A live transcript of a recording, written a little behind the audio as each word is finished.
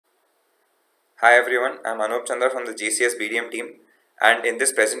Hi everyone, I'm Anup Chandra from the GCS BDM team, and in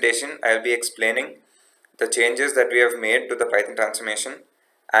this presentation I'll be explaining the changes that we have made to the Python transformation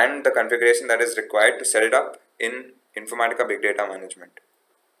and the configuration that is required to set it up in Informatica Big Data Management.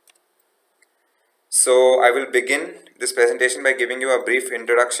 So I will begin this presentation by giving you a brief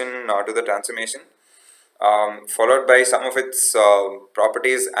introduction to the transformation, followed by some of its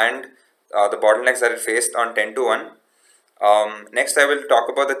properties and the bottlenecks that it faced on 10.2.1. Next, I will talk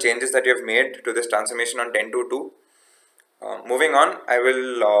about the changes that we have made to this transformation on 10.2.2. Moving on, I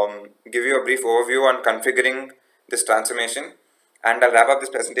will give you a brief overview on configuring this transformation, and I'll wrap up this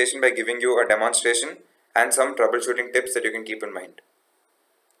presentation by giving you a demonstration and some troubleshooting tips that you can keep in mind.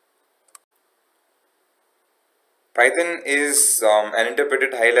 Python is an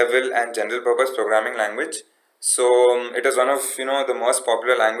interpreted high-level and general-purpose programming language. So it is one of the most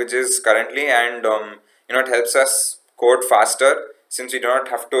popular languages currently, and it helps us code faster since we do not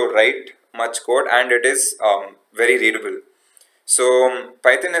have to write much code, and it is very readable. So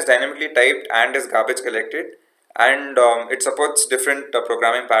Python is dynamically typed and is garbage collected, and it supports different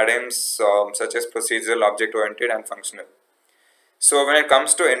programming paradigms such as procedural, object-oriented, and functional. So when it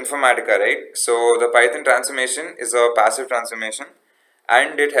comes to Informatica, right, so the Python transformation is a passive transformation,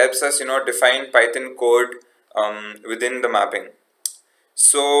 and it helps us define Python code within the mapping.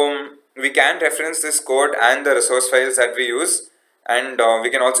 So we can reference this code and the resource files that we use, and we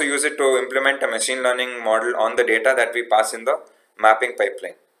can also use it to implement a machine learning model on the data that we pass in the mapping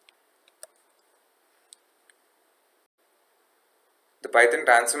pipeline. The Python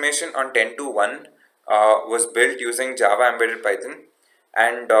transformation on 10.2.1 was built using Java embedded Python,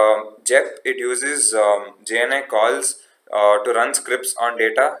 and JEP, it uses JNI calls to run scripts on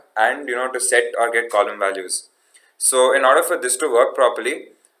data and to set or get column values. So in order for this to work properly,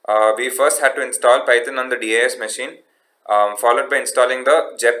 we first had to install Python on the DAS machine, followed by installing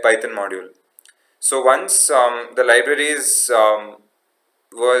the JEP Python module. So once the libraries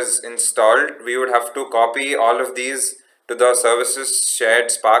was installed, we would have to copy all of these to the services shared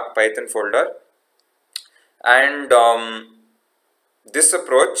Spark Python folder, and this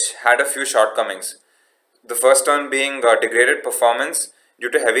approach had a few shortcomings. The first one being degraded performance due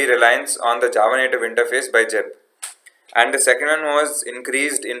to heavy reliance on the Java native interface by JEP, and the second one was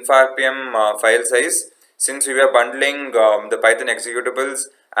increased inf-rpm file size since we were bundling the Python executables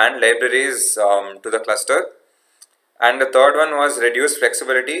and libraries to the cluster, and the third one was reduced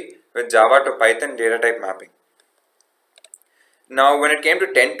flexibility with Java to Python data type mapping. Now when it came to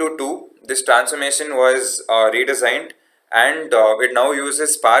 10.2.2, this transformation was redesigned, and it now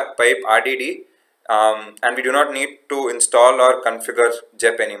uses Spark pipe RDD, and we do not need to install or configure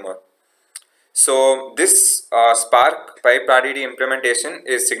JEP anymore. So this Spark pipe RDD implementation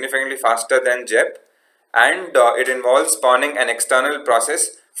is significantly faster than JEP, and it involves spawning an external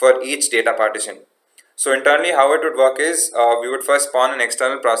process for each data partition. So internally how it would work is we would first spawn an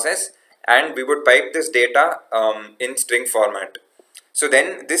external process, and we would pipe this data in string format. So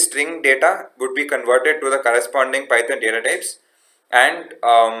then this string data would be converted to the corresponding Python data types, and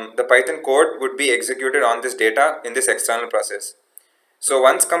the Python code would be executed on this data in this external process. So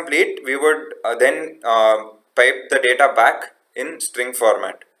once complete, we would then pipe the data back in string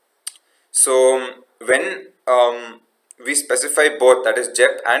format. So when we specify both, that is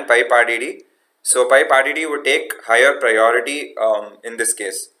JEP and pipe RDD, so pipe RDD would take higher priority in this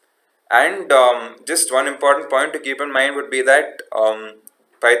case. And just one important point to keep in mind would be that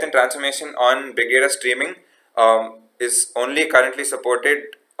Python transformation on big data streaming is only currently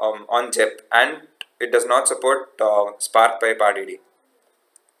supported on JEP, and it does not support Spark pipe RDD.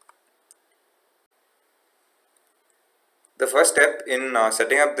 The first step in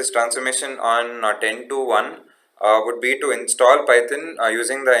setting up this transformation on 10.2.1 would be to install Python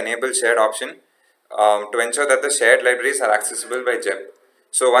using the enable shared option to ensure that the shared libraries are accessible by JEP.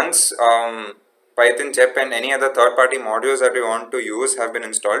 So once Python, JEP, and any other third-party modules that we want to use have been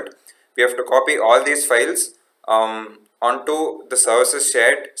installed, we have to copy all these files onto the services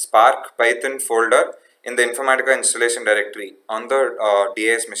shared Spark Python folder in the Informatica installation directory on the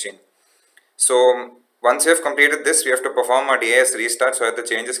DAS machine. So once we have completed this, we have to perform a DAS restart so that the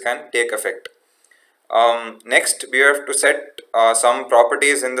changes can take effect. Next, we have to set some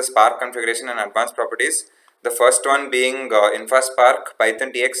properties in the Spark configuration and advanced properties. The first one being InfaSpark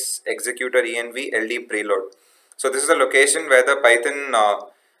Python TX executor env ld preload. So this is the location where the Python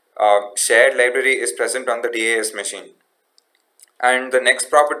shared library is present on the DAS machine. And the next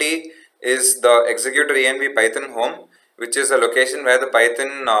property is the executor env Python home, which is a location where the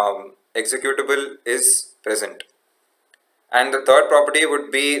Python executable is present. And the third property would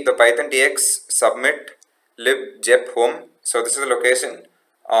be the Python TX submit lib jep home. So this is the location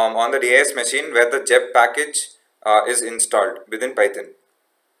on the DIS machine where the JEP package is installed within Python.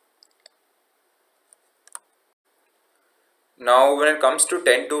 Now when it comes to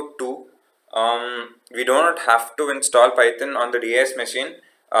 10.2, we do not have to install Python on the DIS machine,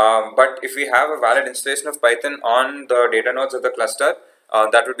 but if we have a valid installation of Python on the data nodes of the cluster,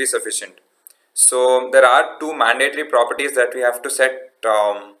 that would be sufficient. So there are two mandatory properties that we have to set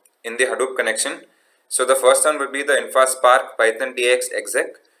in the Hadoop connection. So the first one would be the InfraSpark Python TX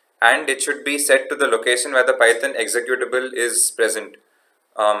exec, and it should be set to the location where the Python executable is present.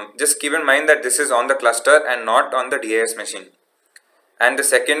 Just keep in mind that this is on the cluster and not on the DIS machine. And the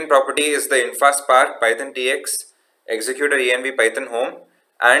second property is the InfraSpark Python TX executor env Python home,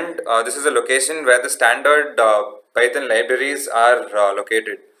 and this is a location where the standard Python libraries are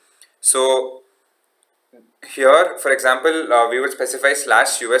located. So here, for example, we would specify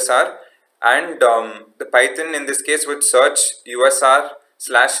 /usr, and the Python in this case would search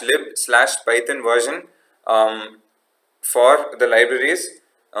usr/lib/python version for the libraries,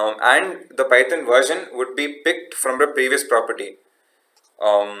 and the Python version would be picked from the previous property.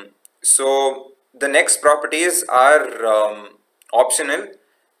 So the next properties are optional,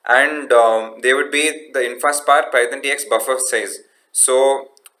 and they would be the InfraSpark Python TX buffer size. So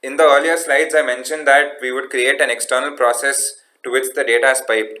in the earlier slides I mentioned that we would create an external process to which the data is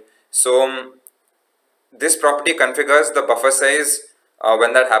piped. So this property configures the buffer size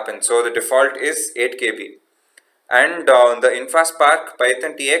when that happens. So the default is 8 KB. And the InfraSpark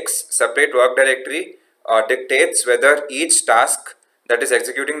Python TX separate work directory dictates whether each task that is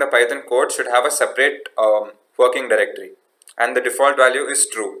executing the Python code should have a separate working directory, and the default value is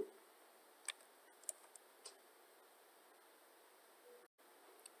true.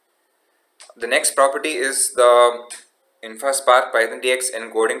 The next property is the InfraSpark Python TX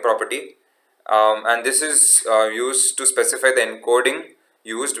encoding property, and this is used to specify the encoding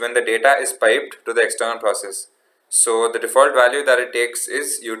used when the data is piped to the external process. So the default value that it takes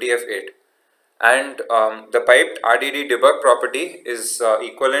is UTF-8. And the piped RDD debug property is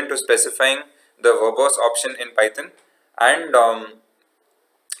equivalent to specifying the verbose option in Python, and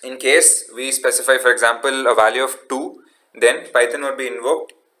in case we specify, for example, a value of 2, then Python would be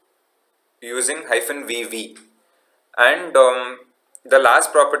invoked using -vv. And the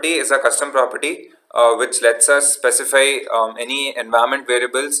last property is a custom property which lets us specify any environment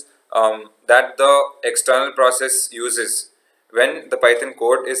variables that the external process uses when the Python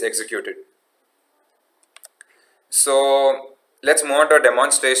code is executed. So let's move on to a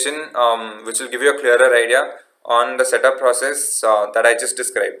demonstration which will give you a clearer idea on the setup process that I just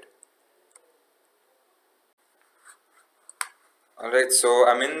described. Alright, so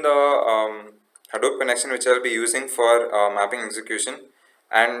I'm in the Hadoop connection which I'll be using for mapping execution,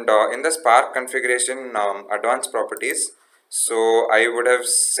 and in the Spark configuration advanced properties, so I would have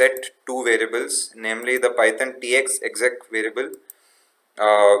set two variables, namely the Python TX exec variable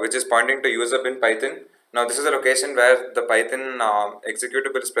which is pointing to user bin Python. Now this is a location where the Python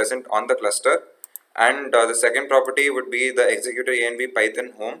executable is present on the cluster, and the second property would be the executor env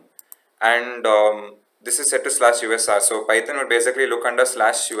Python home, and this is set to /usr. So Python would basically look under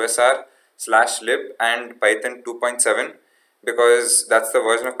 /usr/lib and Python 2.7 because that's the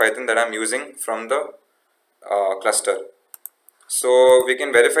version of Python that I'm using from the cluster. So we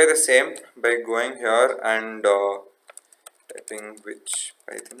can verify the same by going here and typing which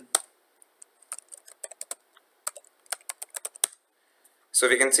Python. So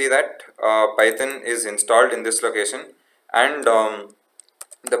we can see that Python is installed in this location, and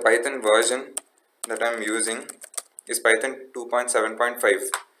the Python version that I'm using is Python 2.7.5.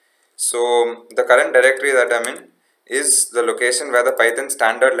 So the current directory that I'm in is the location where the Python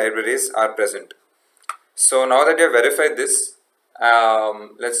standard libraries are present. So now that you have verified this,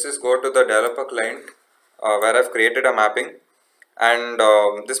 let's just go to the developer client where I've created a mapping, and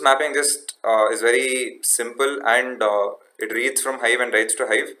this mapping just is very simple, and it reads from Hive and writes to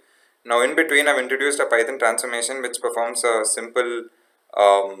Hive. Now in between I've introduced a Python transformation which performs a simple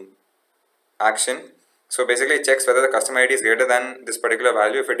action. So basically it checks whether the custom ID is greater than this particular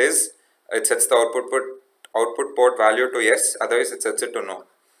value. If it is, it sets the output port value to yes, otherwise it sets it to no.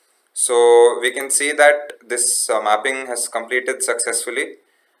 So we can see that this mapping has completed successfully,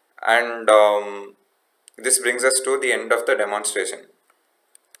 and this brings us to the end of the demonstration.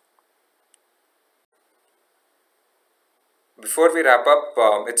 Before we wrap up,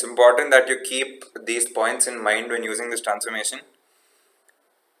 it's important that you keep these points in mind when using this transformation.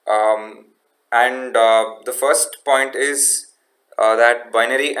 The first point is that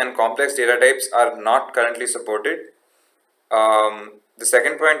binary and complex data types are not currently supported. The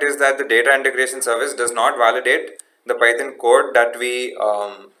second point is that the data integration service does not validate the Python code that we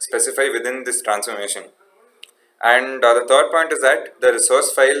specify within this transformation. And the third point is that the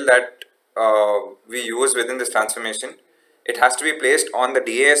resource file that we use within this transformation, it has to be placed on the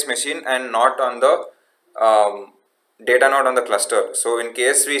DAS machine and not on the data node on the cluster. So in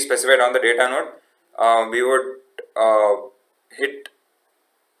case we specified on the data node, we would hit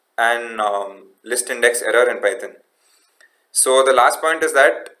an list index error in Python. So the last point is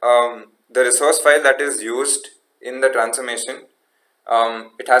that the resource file that is used in the transformation,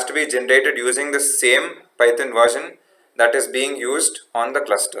 it has to be generated using the same Python version that is being used on the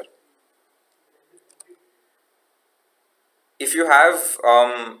cluster. If you have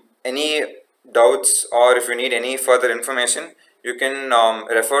any doubts or if you need any further information, you can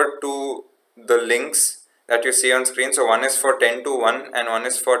refer to the links that you see on screen. So one is for 10.2.1 and one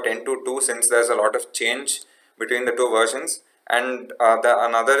is for 10.2.2, since there's a lot of change between the two versions, and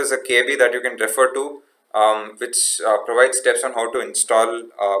another is a KB that you can refer to, which provides steps on how to install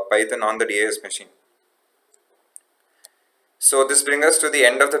Python on the DAS machine. So this brings us to the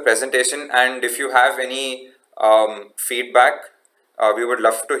end of the presentation, and if you have any feedback, we would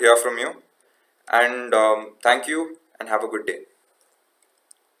love to hear from you. And thank you and have a good day.